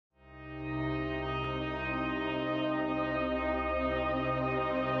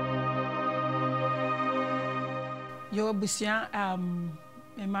Yo busia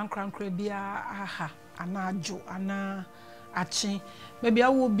me man krankra bia aha anajo ana achi maybe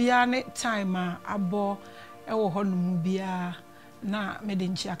awo bia ne time abo ewo honum bia na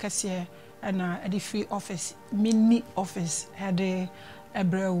medinchi akese na edi free office mini office had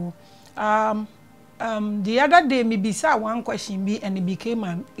ebrewo the other day me bisa one question be and it became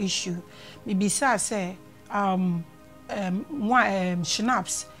an issue me bisa say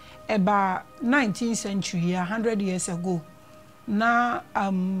schnapps about 19th century 100 years ago na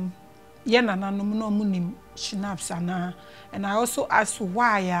yena nanom no munim schnapps ana and I also asked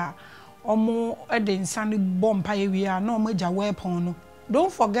why omo edinsane bomba ewia na omo ja weapon no.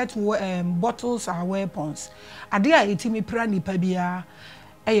 Don't forget bottles are weapons ade a etimi pra nipa bia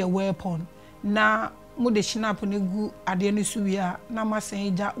eye weapon na mo de schnapps ne gu ade ne suwia na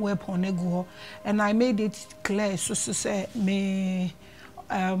masen ja weapon ne gu and I made it clear so say me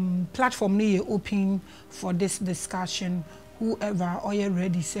platform ni open for this discussion. Whoever or you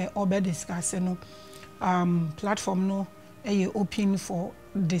ready say or be discussing platform no open for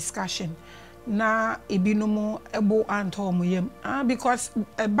discussion. Na ebi no mo ebo anto mo yem because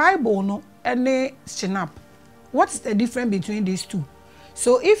a Bible no any snap. What's the difference between these two?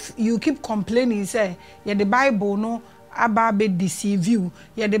 So if you keep complaining say yeah the Bible no aba be deceive you,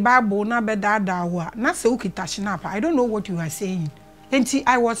 yeah the Bible na be da wa na say ukita snap. I don't know what you are saying. Enti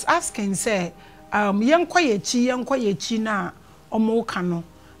I was asking say yenkwa yechi na omo ka no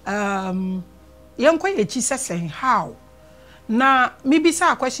yenkwa yechi say how na maybe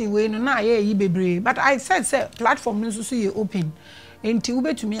say a question we no na ye yi bebre but I said say platform no so ye open enti wo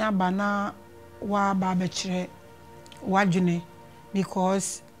betumi aba na wa ba be kire wadwene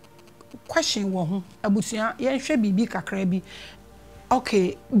because question wo ho abusia yenhwe bibi kakra bi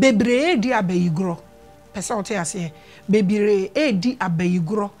okay bebre di abayigro pesa ote ase bebire edi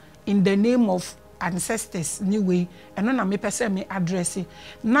abayigro in the name of ancestors anyway eno na me pese me address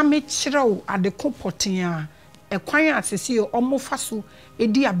na me kirew ade kompoten a ekwan asese omo faso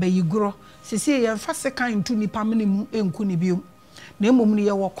edi abayigro sese ye mfa sekan ntu nipa mnemu enku ne biom na emom ne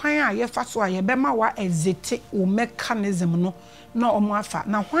ye wo kwan a ye faso a ye bema wa exit o mechanism no na omo afa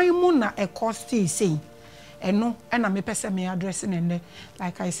na hwan mu na e cost say eno na me pese me address ne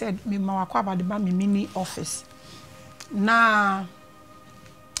like I said me ma wakwa abadeba me mini office na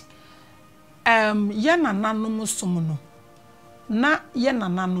yana nanom som no na yana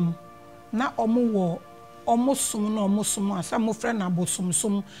nanom na omo som no omo som asa mo frɛ na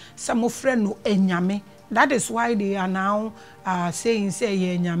bosomsom sa mo frɛ no enyame. That is why they are now saying say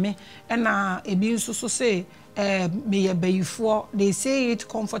ye enyame na ebi nso so say me ye bayifo. They say it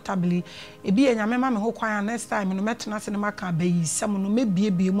comfortably ebi enyame ma me ho kwan next time no metena se ne maka bayi sam no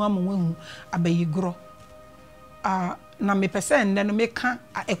mebiebie mu amon abayigro na me pese nde no meka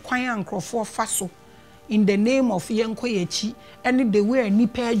ekwan ankrofo faso in the name of yenkoyechi any the way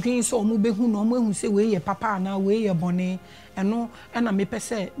nipa adwen so omo behu no omo ehu se we ye papa na we ye bone eno na me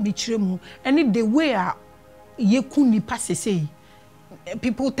pese me kiremu any the way a yeku nipa sesei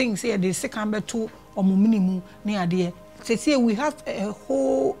people think say they second beto omo minimu ne ade say we have a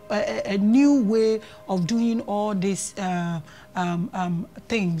whole a new way of doing all these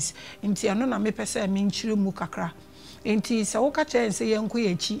things nti eno na me pese me kiremu kakra enti se wo ka che se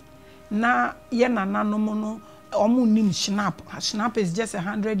yenkoyechi na ye nananom no omo nim snap is just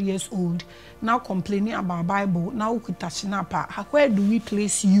 100 years old now complaining about Bible now ukuta snap where do we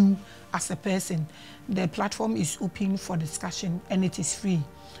place you as a person? The platform is open for discussion and it is free.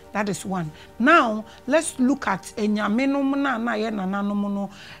 That is one. Now let's look at enyame no na ye nananom no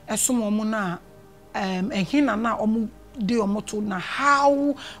esomo na ehina na omo de omoto na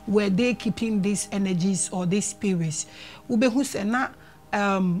how were they keeping these energies or these spirits? Ubehu se na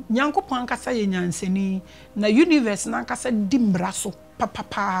nyankopon ankasa ye nyansani na universe na ankasa dimbra so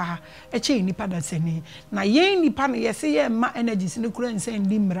papa eche nipa da sani na ye nipa no ye se ye ma energies ne kura nse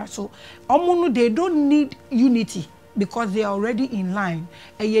dimbra so omo no they don't need unity because they are already in line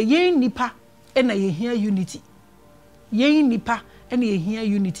ye nipa na ye hia unity ye nipa na ye hia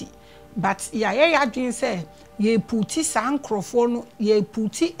unity but ye adwen say ye puti sankrofo no ye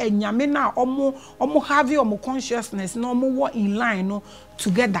puti enyame na omo have omo consciousness na omo wo in line no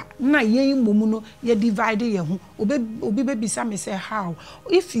together na ye momu no ye divide ye ho obi bisa me say how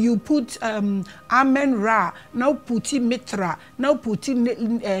if you put amen ra now puti mitra now puti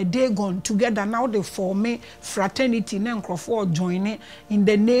dagon together now they form fraternity na nkrofo join in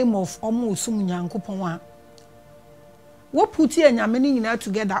the name of omo osum nyankopon what put enyame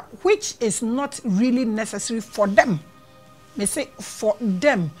together which is not really necessary for them. Me say for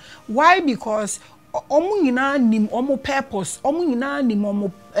them. Why? Because omo nyina nim omo purpose omo nyina nim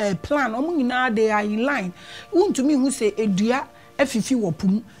omo plan omo nyina they are in line untumi hu say edua afifi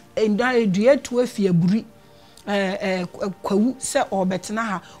wopum enda edua tu afi aburi kwawu se obetena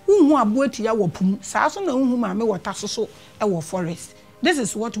ha unhu aboatia wopum saa so na unhu maame wota soso e wo forest. This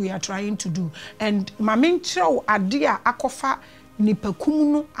is what we are trying to do. And maame nkyerɛw ade a akofa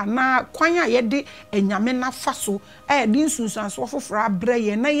nipakum no ana kwan a yɛde enyame na fa so di nsunsuanso foforo abrɛ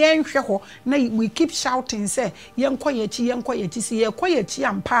yɛ na yɛnhwɛ hɔ na we keep shouting say yɛnkɔ yɛkyi si yɛkɔ yɛkyi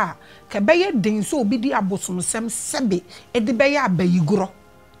ampa a kɛbɛyɛ den so obi di abosomsɛm sɛbe edi bɛyɛ abayigoro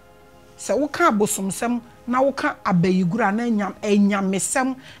sɛ woka abosomsɛm na woka abayigoro na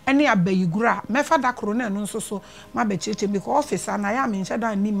enyamesɛm ene abayigoro mefa da kro na no nso so mabɛkyerɛkyerɛ because officer na ya menhyɛ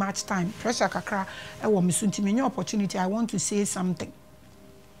da ni much time pressure kakra ɛwɔ me so ntimi nye opportunity I want to say something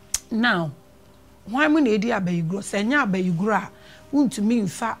now why mu na edi abayigoro sɛ nya abayigoro a untumi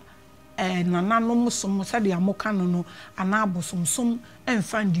mfa nananom som sɛ de amoka no ana abosomsom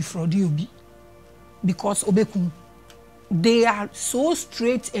emfa ndifrodi obi because obekum. They are so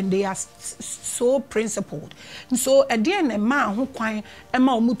straight and they are so principled. So at the end, a man who quite a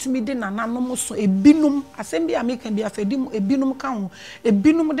man mutumi de nananom so a binum assembly a make and be a fedim a binum count a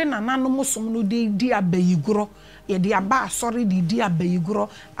binum de nananom no de dia bayigoro ye dia ba sorry di dia bayigoro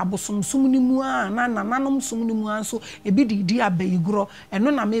abosom sumnimua na nananom sumnimua so e bi di dia bayigoro and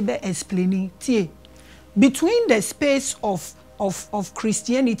no na maybe explaining tie between the space of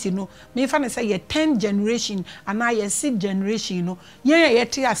Christianity no me fa na say ye 10th generation and ye 6th generation no ye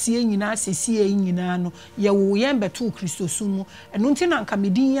te ase nyina sesi nyina no ye wo ye beto Christosum mu eno nti na nka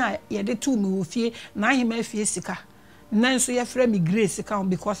medin a ye de to me wo fie na ahema fie sika na nso ye frɛ me grace ka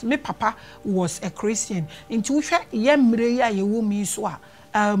because me papa was a Christian nti wo hwɛ ye mre ya ye wo mi so a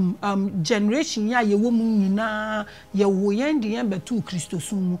generation ya ye wo mu nyina ye wo ye ndi ye beto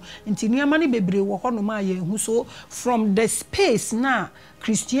Christosum mu nti niama ne bebre wo hono ma ye hu so from the space na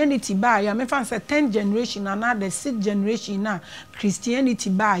Christianity ba ya me fan say 10th generation and now the 6th generation na Christianity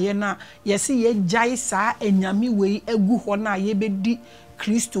ba ye na ye se ye jai sa enyame wei egu ho na ye bedi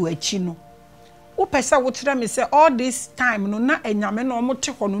Christo achi no wo pesa wo kira me say all this time no na enyame no mo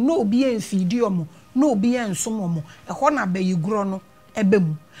te ho no na obi enfidi omo na obi ensom omo e ho na bayiguro no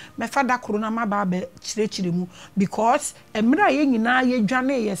ebem me fada korona maba be chirechire mu because emra ye nyina ye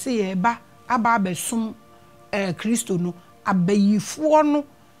dwane ye se ye ba aba be som Kristo no abayifo no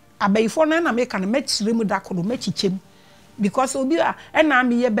na me kan mechire mu da koro mechichem because obi a na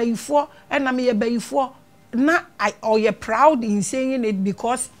me ye bayifo na or you proud in saying it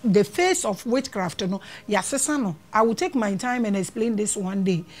because the face of witchcraft no yasesa no I will take my time and explain this one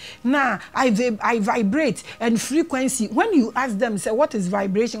day. Now I vibrate and frequency. When you ask them say what is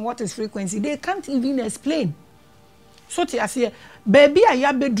vibration, what is frequency, they can't even explain. So I say baby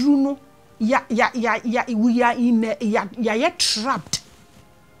aya bedru no we are in ya trapped.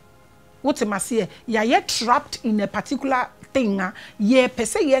 What am I say? Ya trapped in a particular thing. Ye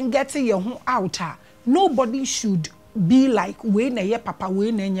pese ye get ye ho out. Nobody should be like we na ye papa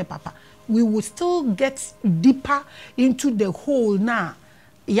we na nye papa. We will still get deeper into the hole na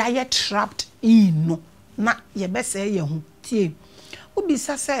ye trapped in no na ye be say ye ho tie obi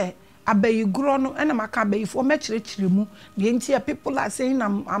sa say abayigoro no na maka abayifo me chirechire mu the entire people are saying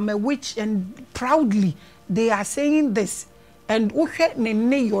I'm a witch and proudly they are saying this and wohwe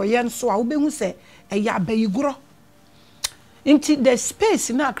ne yo ye nso a obehu say e ya abayigoro into the space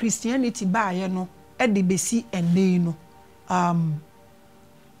na Christianity ba ye no edi besi ene no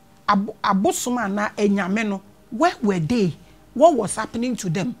abosoma na enyame no where were they? What was happening to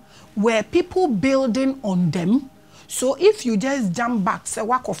them? Were people building on them? So if you just jump back say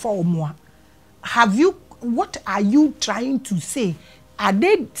wakofa omoa, have you, what are you trying to say? Are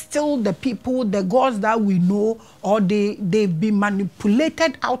they still the people, the gods that we know, or they've been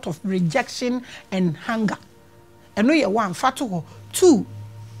manipulated out of rejection and hunger? I know you one fatuho. Two,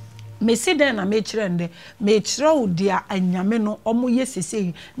 me say then na me chirende me chiro dia anyame no omo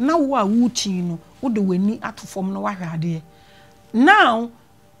yesese na wo a wuchi no wo de wani atofom no wahwade. Now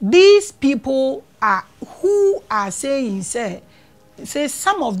these people are who are saying say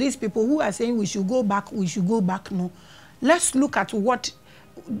some of these people who are saying we should go back no, let's look at what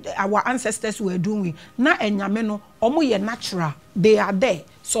our ancestors were doing. Na enyame no omo ye natural, they are there.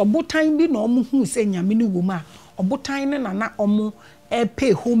 So obotan bi no omo hu say nyame ni wo ma obotan ne na omo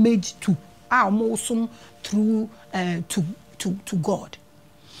pay homage to almost through to God.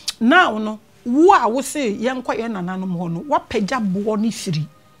 Now no wo a wo say yenkwa ye nananom ho no wa pagya bo ni firi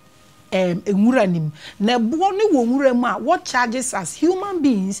enwura nim na bo ni wo nwura mu a what charges us human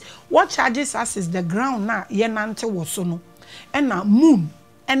beings, what charges us is the ground na ye nante wo so no, and na moon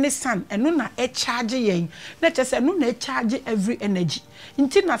any sun eno na e charge yen na chese eno na e charge every energy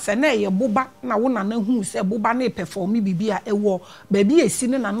nti na se na ye boba na wo na hu se boba na perform bibia ewo ba bi esi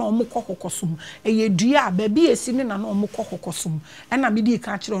ne na na omukọ kokosum eye dua ba bi esi ne na na omukọ kokosum ena me di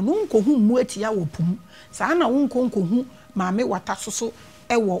ka kire no nkohu mu atia wo pum sa na wo nkohu maame wata soso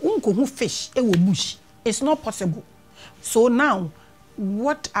ewo nkohu fish ewo bush. It's not possible. So now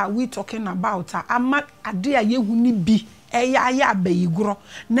what are we talking about? Ama ade a yehu ni bi eya abayigro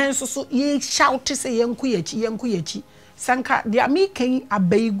nanso so ye shout say yenko yechi sanka dia me kan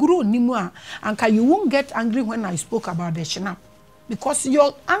abayigro nimu a anka you won't get angry when I spoke about the shinap because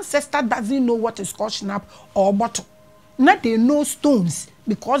your ancestor doesn't know what is called shinap or bottle. Not they know stones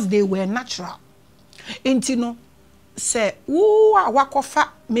because they were natural. Intino say wakofa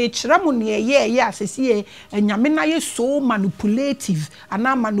me chiramu ne ye asesi enyame na ye so manipulative and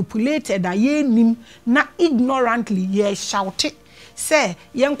manipulated a ye nim na ignorantly ye shout say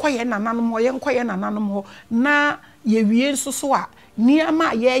yenkoye nananom na ye wie nso a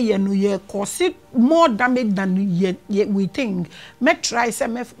niama ye no ye cause more damage than we think. Me try say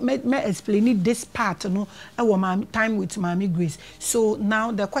me explain this part no my time with Maame Grace. So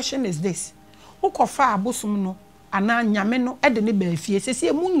now the question is this: ukofa abosum no ana nyame no e de ne ba fie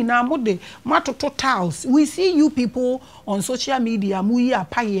sese mu nyina mo de matoto tiles. We see you people on social media mu yi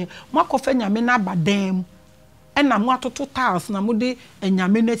apaye makofa nyame na badam e na mo atoto tiles na mo de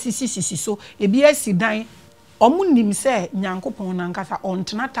nyame na sisi so e bi asidan omu nim se nyankopon na nkasa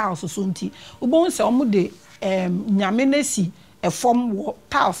ontena tiles so nti ubon se omu de nyame na si efom wo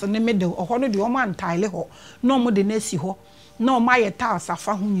tiles ne middle oho no de omu antile ho na omu de na si ho na omu aye tiles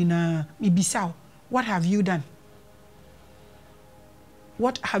afa ho nyina bibisa what have you done?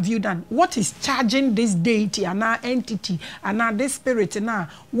 What have you done? What is charging this deity and our entity and our this spirit now?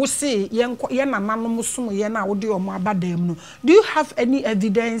 We say do you have any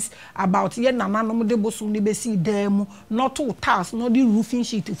evidence about not to tiles, not the roofing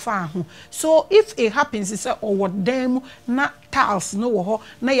sheet far? So if it happens, it's or what them not tiles no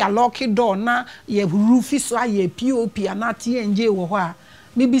na ya lucky door na ya roof is so ya POP and not TNJ or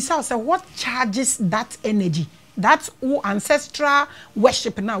maybe so what charges that energy? That's who ancestral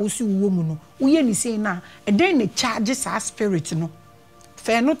worship now we see woman no we ni say na and then the charges our spirit no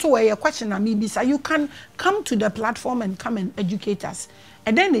fair not to a question na me bisa you can come to the platform and come and educate us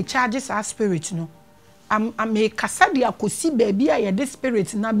and then the charges our spirit no am a kasadi akosi baby a ye the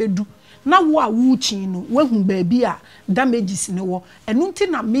spirit na bedu na wo a wo chi no wahu baby a damages ne wo enu nti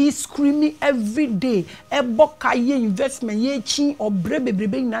na me screaming every day e boka ye investment ye chi obre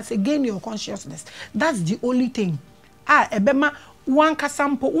bebrebe na say gain your consciousness. That's the only thing. Ebema wan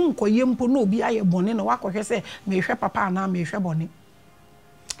kasampo unkoye mpo no obi aye bone na wakohwe say me hwe papa na me hwe bone.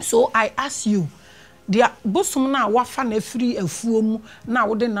 So I ask you, dia bosum na wafa na free afuom na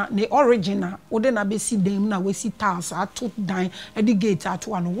wode na the original wode na be si dem na we si tiles ato dan e di gate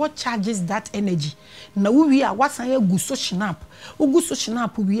ato ano what charges that energy na we a wasan agu so shinap ogu so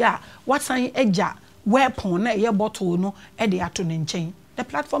shinap we a wasan eja weapon na ye bottle no e de ato ne nchen. The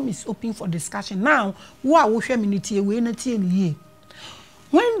platform is open for discussion now. Wo a wo hwe minute we na tie ni ye.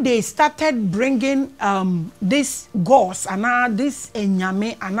 When they started bringing this ghost and this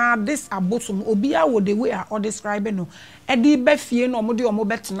enyame and this abosum obia wo the way are describing no edi be fie no omo de omo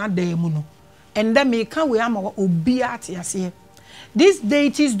betena dem no and then me can we am obia atiase. These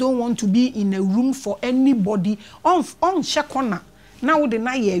deities don't want to be in a room for anybody on shekona now wo de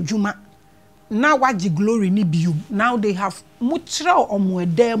na ye adwuma now waji glory ni bium now they have muchra omo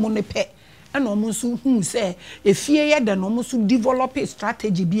edem ne pe and almost who say if ye then almost develop a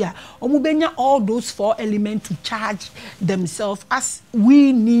strategy bia omubenya all those 4 elements to charge themselves as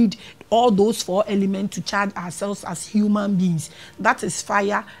we need all those 4 elements to charge ourselves as human beings. That is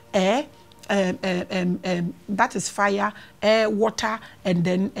fire, air, that is fire, air, water, and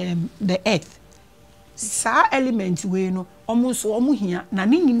then the earth. Sa element we no almost omu hia na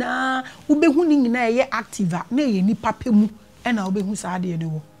ni nyina ubehu ni nyina ye active na ye ni papemu e na ubehu sa de ne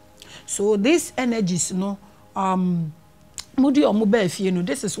wo. So these energies, no, Mudi or Mubefie, no,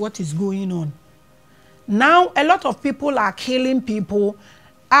 this is what is going on. Now, a lot of people are killing people.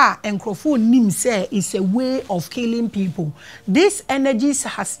 And Crawford Nim say it's a way of killing people. These energies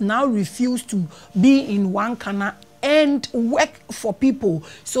has now refused to be in one corner and work for people.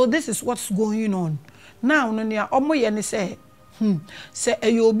 So this is what's going on. Now, Nonia Omo Yene say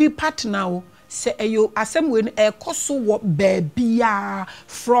you'll be partner. Say you asem we ekoso wo baabia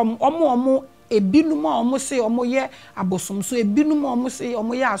from omo ebinum omo say omo ye abosom so ebinum omo say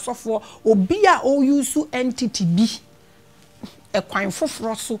omo ye asofo obi a o use entity bi ekwan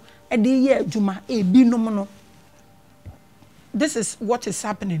foforo so e de ye adwuma ebinum no this is what is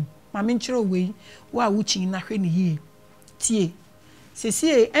happening. Maame nchiro we wa wuchi na hwe ne yie. Tie.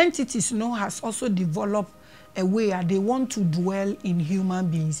 See, entities has also developed a way they want to dwell in human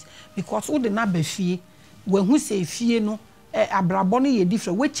beings because who the na be fie when who say fie no abrabọ ye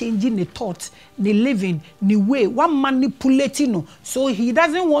different we changing the thoughts, the living, the way one manipulating no, so he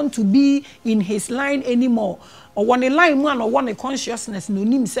doesn't want to be in his line anymore or one a line one or one a consciousness no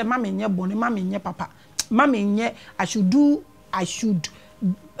nim say mama nye bone mama nye papa mama nye I should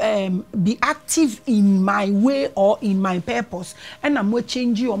be active in my way or in my purpose and I'm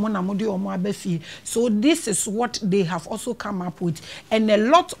changing so this is what they have also come up with, and a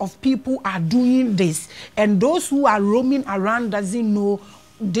lot of people are doing this, and those who are roaming around doesn't know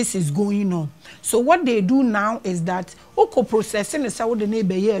this is going on. So what they do now is that oko processing is how the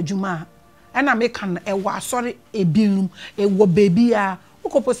neighbor ye juma and I make an sorry a bill a baby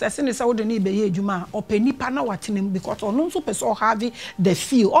Oko processing is how the neighbor ye juma or penny pana watching because on so person having the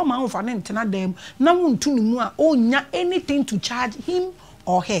feel or my own them now won't to nya anything to charge him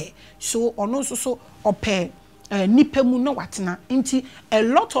or her. So on also so or pay nipemu no watina inti a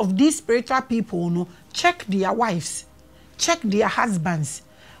lot of these spiritual people no check their wives, check their husbands.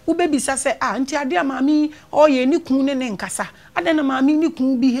 Baby say anti adia mami or ye ni kun ne nkasa adena mami ni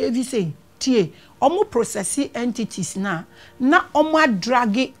kun behave say tie omo processing entities na omo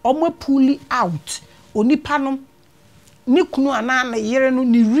drag omo pull out onipa no ni kunu ana na yere no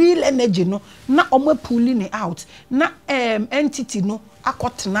ni real energy no na omo pulling it out na entity no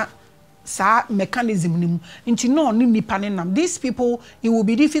akotena sa mechanism nim nti no ni nipa ne nam. These people, it will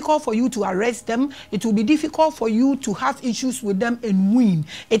be difficult for you to arrest them, it will be difficult for you to have issues with them and win.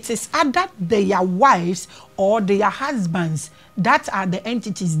 It is either their wives or their husbands that are the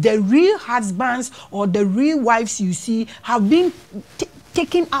entities. The real husbands or the real wives you see have been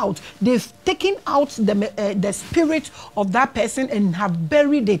taken out. They've taken out the spirit of that person and have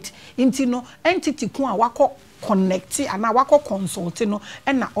buried it into no entity kwa wako connecti and wako consult no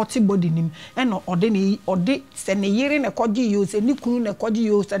and na oti body nim and no ode se ne yere ne kwaji yo se ni kunu ne kwaji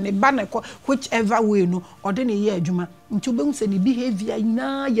yo se ne ba ne kwa whichever way no ode ne ye adwuma nti obehun se ne behavior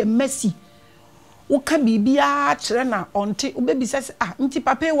na ye messy uka bibia kire na onte obebisa se nti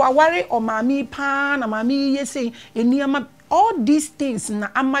papa wa ware o mami pa na mami ye se eniama. All these things na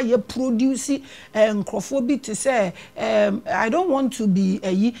ama ye produce nkrofo to say I don't want to be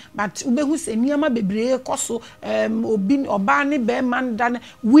but ubehu se niama bebre koso obi oba ne be man dan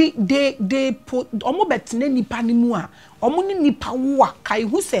we they put omo betene nipa ni mu a omo ni nipa wo a kai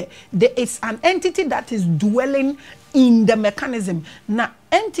hu se there is an entity that is dwelling in the mechanism na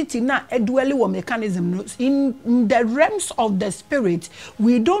entity na dwelling wo mechanism in the realms of the spirit.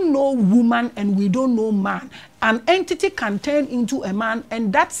 We don't know woman and we don't know man. An entity can turn into a man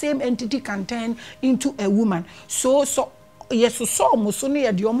and that same entity can turn into a woman. So yes, so musoni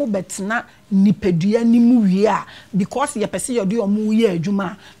ya diomo betna nipedia ni muya because ya pesi ya diomo ye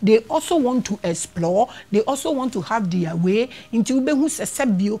juma. They also want to explore. They also want to have their way. Into ube hu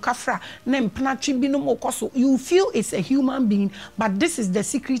sesebio kafra nem pnachi binomo koso. You feel it's a human being, but this is the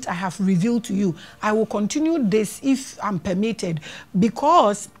secret I have revealed to you. I will continue this if I'm permitted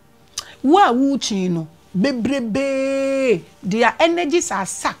because wa wuchino bebrebe their energies are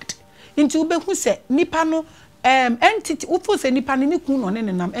sucked into ube hu se nipa no entity ufo se nipa ni kun no ne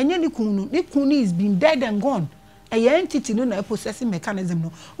nam enye ni kun is been dead and gone. A entity no na processing mechanism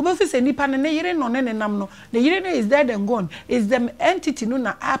no obefi se nipa ne yire no ne nam no the yire is dead and gone. Is the entity no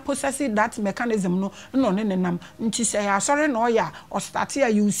na processing that mechanism no ne nam nti say asore no ya or start here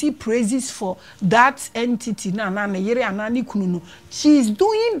you see praises for that entity na yire anani kunu no. She is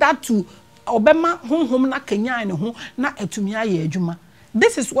doing that to obema honhom na kenya ne ho na etumi aye adwuma.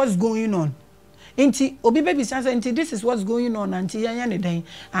 This is what's going on. Inti obi baby say inti this is what's going on anti yanya ne den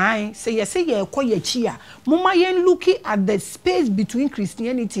ai say ye koyechi a mama yen looking at the space between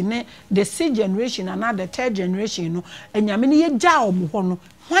Christianity ne the second generation and the third generation no enyame ne ye ja omo ho no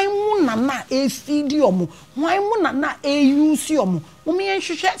hwan mu na e feed omo hwan mu na e use omo mama yen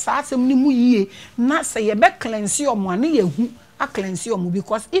hwehwe sa asem ne mu yie na say ye be cleanse omo ane ye hu a cleanse omo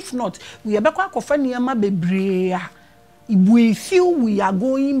because if not we be kwa kofa niam bebre a we feel we are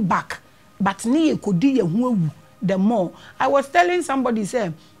going back. But ni ekodi ye hu awu the more. I was telling somebody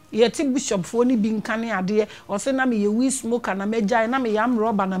say ye ti bishop for ni bin kan ade o say na me ye we smoke na mejai na me yam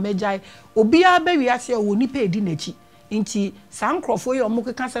rubber na mejai obi a be wi ase o ni pe edi nachi nti san crofo ye omo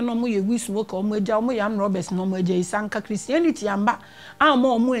keka say no mo ye we smoke o mo eja o mo yam rubbers no mo eja sanka Christianity amba ama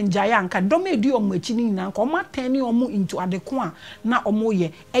omo enjaya anka dom edi omo achi ni na nka omo atani omo into adeko a na omo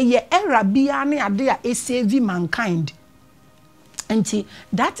ye eye era bia ne ade a save mankind. And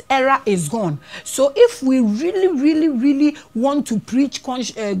that era is gone. So if we really want to preach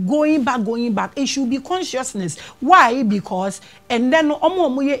going back, it should be consciousness. Why? Because and then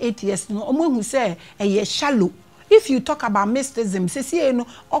omo ye atheists no omo who say shallow. If you talk about mysticism, say you know,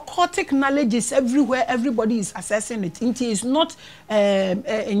 occultic knowledge is everywhere. Everybody is assessing it. It is not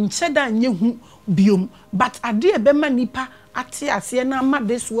in cheddar biome, but ade bema nipa ati ase na ma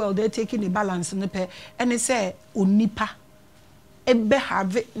this world they're taking a balance nipa and they say onipa ebe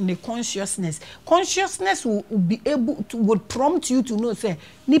have the consciousness. Consciousness will be able to would prompt you to know say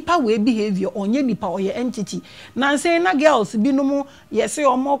nipa we behavior onye nipa or your entity. Now say na girls be no more yes say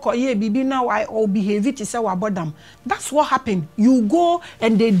omo koye bibi na why or behave it say wabodam. That's what happened. You go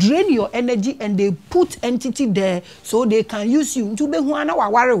and they drain your energy and they put entity there so they can use you. To be hu na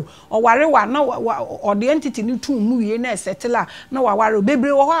waware or ware wa na or the entity ni tu mu ye na settle na waware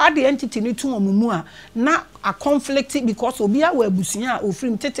bebre wo ha the entity ni tu omumu a na a conflict because obia we busunya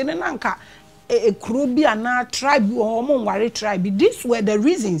ofrim tete ne nanka a krobia na tribe or ware tribe. These were the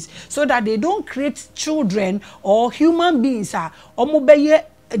reasons so that they don't create children or human beings are omo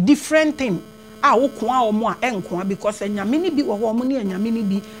a different thing. Okwa omo a enkwa because enyame bi wo omo ne enyame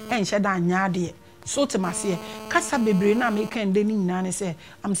bi enhye da anyade. So temase kasa bebre na make ende ni nyina ne say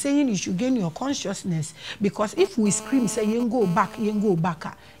I'm saying you should gain your consciousness because if we scream say you go back you go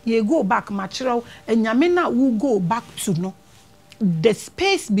back material enyame na we go back to no the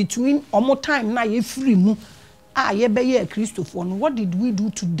space between omo time na ye free mu ye be ye Christopher no what did we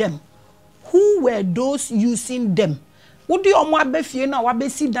do to them? Who were those using them? What do you abefie na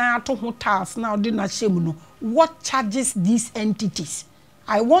wabesi dan ato ho task na odi na shame no? What charges these entities?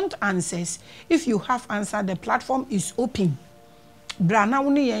 I want answers. If you have answer, the platform is open. Brana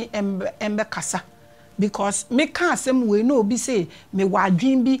woni embe kasa because me kan asem we no be say me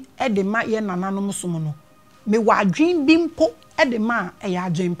wadwin bi e de ma ye nananom som no. Me wadwin bi mpo e de ma e ya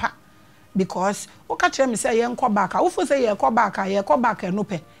adwen pa because o ka kire me say ye nkọ back a wo fo say ye kọ back no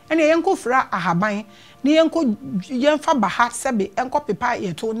pe ene ye nkọ fra ahaban ni ye nkọ ye mfa baha sebe nkọ pepa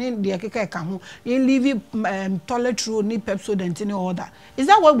ye to ne de keka ka ho ye leave toilet roll ni Pepsodent ni all that. Is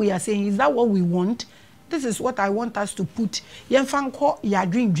that what we are saying? Is that what we want? This is what I want us to put. Yen fanko ya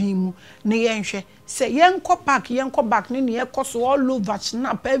dream mu ne yen hwe say yen ko back ne ye so all over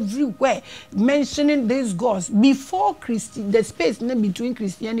snap everywhere mentioning these gods before the space between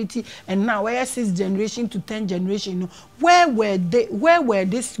Christianity and now where 6th generation to 10th generation. Where were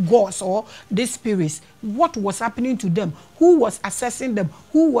these gods or these spirits? What was happening to them? Who was assessing them?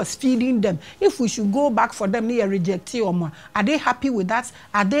 Who was feeding them? If we should go back for them, they reject you. Are they happy with us?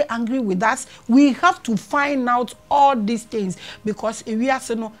 Are they angry with us? We have to find out all these things because if we are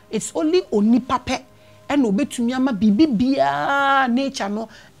saying no, it's only onipape and obetumi ama bibia nature no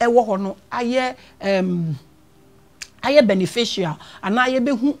ewo ho no aye beneficial and aye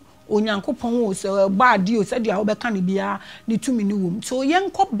behu onyankopon o se baadi o se dia obeka ne bia ne tumi ne wom so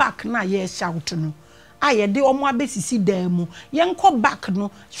yenko back na ye shout no aye de omo abesisi dan mu yenko back no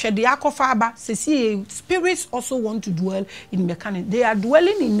hwede akofa aba sesi spirits also want to dwell in mechanic. They are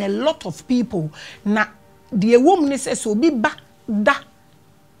dwelling in a lot of people na the wom ne se so bi ba da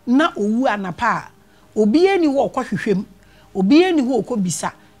na owu anapa obi eni wo kwahwehwem obi eni ho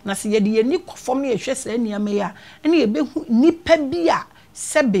okobisa na se ye de ye ni kofom ye hwe sa niame ya ene ye behu nipa bi a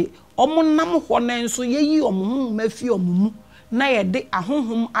sebe omo nam ho na nso ye yi omo mafi omo mu na ye de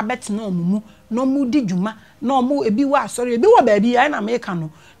ahonhom abetena omo mu no mu di dwuma na omo ebi wa asori ebi wa ba bi ya na meka no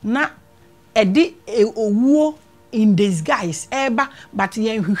na edi owuo in disguise eba but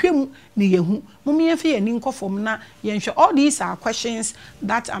yen hwehwem ni yehu mum yen fe yen nkofom na yen hwe. All these are questions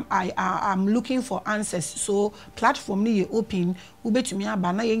that I'm looking for answers. So platform ni ye open ubetumi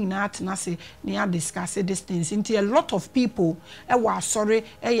aba na yen nyina atena se na ya discuss these things. Into a lot of people e wa sorry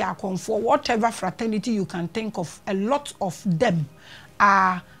e ya comfort whatever fraternity you can think of, a lot of them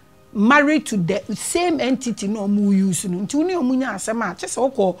are married to the same entity no mu use no nti uni omunya asema chese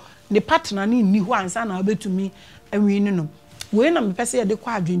okọ the partner ni hu ansa na obetumi awin no we na me pese ye de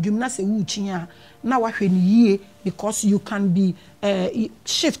kwa adwendwum na se wu chia na wahwe ni yie because you can be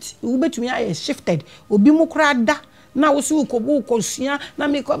shift obetumi aye shifted obi mu kra da na wo se ukobu ukosua na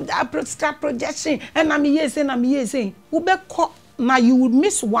me start projection and na me yese wo be ko now you would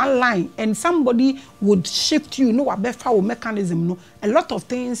miss one line and somebody would shift you no wabefa wo mechanism no a lot of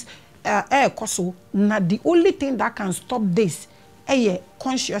things koso na the only thing that can stop this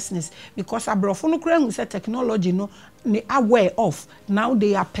consciousness because abrofo no kura hu say technology no they are aware of now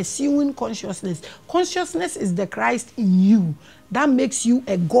they are pursuing consciousness. Consciousness is the Christ in you that makes you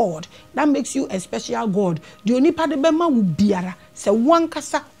a God, that makes you a special God. The only part bema wu biara se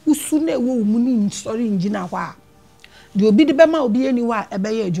wankasa usune wo muni story njina wa The obi de bema obi anywhere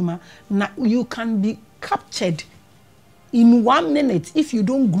ebeye adwuma. Na you can be captured in 1 minute if you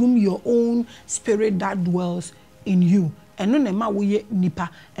don't groom your own spirit that dwells in you. Eno ne ma wo ye nipa,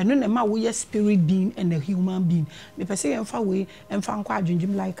 eno ne ma wo ye spirit being and a human being. Me pese emfa we emfa nkwa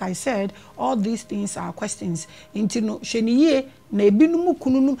adwendwem, like I said, all these things are questions. Inti no hweniye na ebinum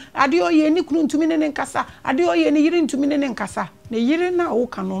kununum ade oye ni kunu ntumi ne nkasa, ade oye ni yiri ntumi ne nkasa. Ne yiri na wo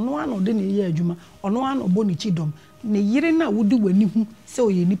ka no no ano de ne ye adwuma, ono ano bo ni chidom. Ne yiri na wodi wani hu se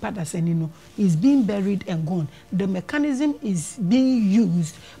oye nipa dasani no is being buried and gone. The mechanism is being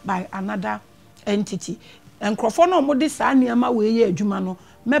used by another entity. And Crofono mode sa niama we ye adwuma no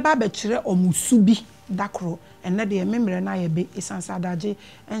meba be kire omusu bi dakro enne de memre na ye be esansadaje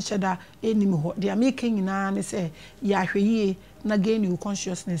enhyeda enim ho de ameka nyina ne se ya hweye na gain your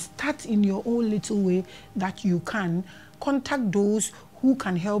consciousness. Start in your own little way that you can contact those who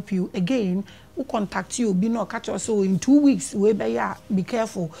can help you. Again, who contact you be no catch us so in 2 weeks we be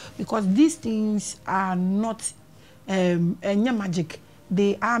careful, because these things are not magic,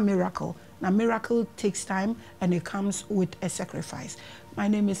 they are miracle. Now, miracle takes time and it comes with a sacrifice. My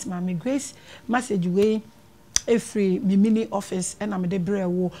name is Maame Grace. Message way every mini office and I'm the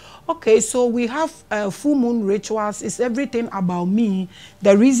brewo. Okay, so we have full moon rituals. It's everything about me.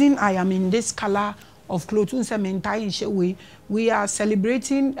 The reason I am in this color of clothes, we are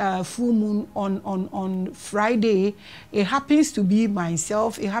celebrating full moon on Friday. It happens to be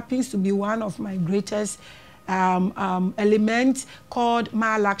myself. It happens to be one of my greatest element called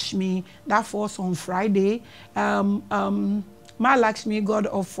Mahalakshmi that falls on Friday. Mahalakshmi, God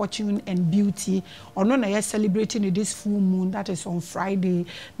of fortune and beauty. Ono na ye celebrating this full moon that is on Friday.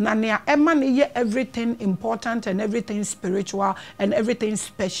 Na ne emma everything important and everything spiritual and everything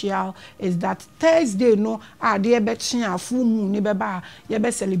special is that Thursday no de be full moon ni beba ye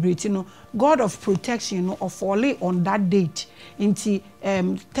be celebrating no God of protection no of falling on that date. Inti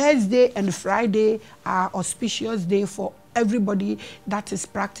Thursday and Friday are auspicious day for everybody that is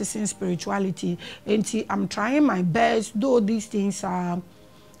practicing spirituality. And I'm trying my best, though these things are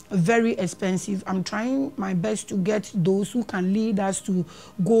very expensive. I'm trying my best to get those who can lead us to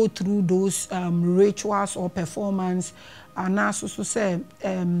go through those rituals or performance. And also say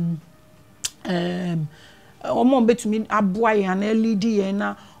between aboy and LED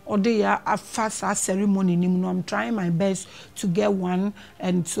na or they are a fast ceremony. I'm trying my best to get one,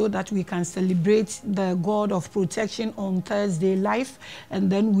 and so that we can celebrate the God of protection on Thursday live,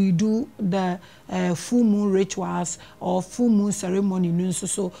 and then we do the full moon rituals or full moon ceremony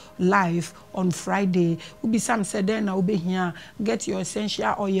so live on Friday. Ubi Sam said then I will be here. Get your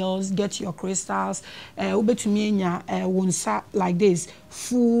essential oils, get your crystals. Ube to me wonsa like this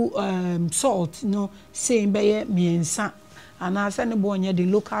full salt, saying be me and and I send the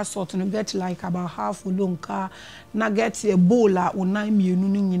local salt and get like about half ulonka na get a bowl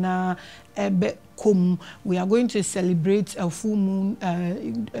we are going to celebrate a full moon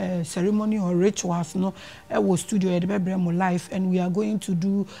ceremony or rituals was studio at Bebremo life, and we are going to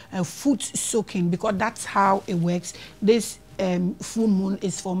do a foot soaking because that's how it works. This full moon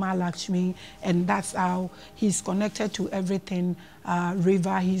is for Mahalakshmi, and that's how he's connected to everything.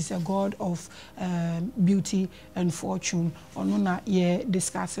 River, he's a god of beauty and fortune. Onona ye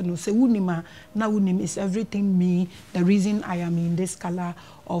discussing no se unima na unim is everything me. The reason I am in this color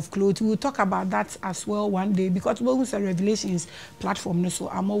of clothes. We'll talk about that as well one day, because we a Revelations platform, so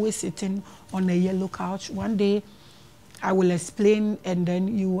I'm always sitting on a yellow couch. One day I will explain, and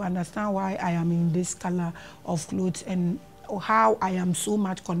then you understand why I am in this color of clothes and how I am so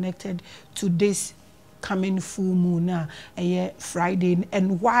much connected to this coming full moon Friday,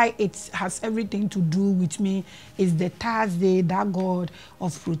 and why it has everything to do with me is the Thursday, that God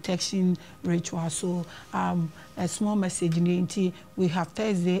of protection ritual. So a small message in we have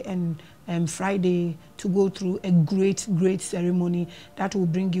Thursday and Friday to go through a great ceremony that will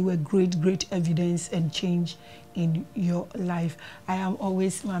bring you a great evidence and change in your life. I am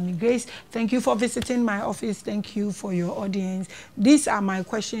always Maame Grace. Thank you for visiting my office. Thank you for your audience. These are my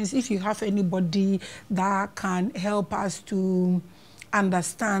questions. If you have anybody that can help us to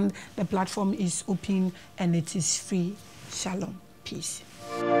understand, the platform is open and it is free. Shalom. Peace.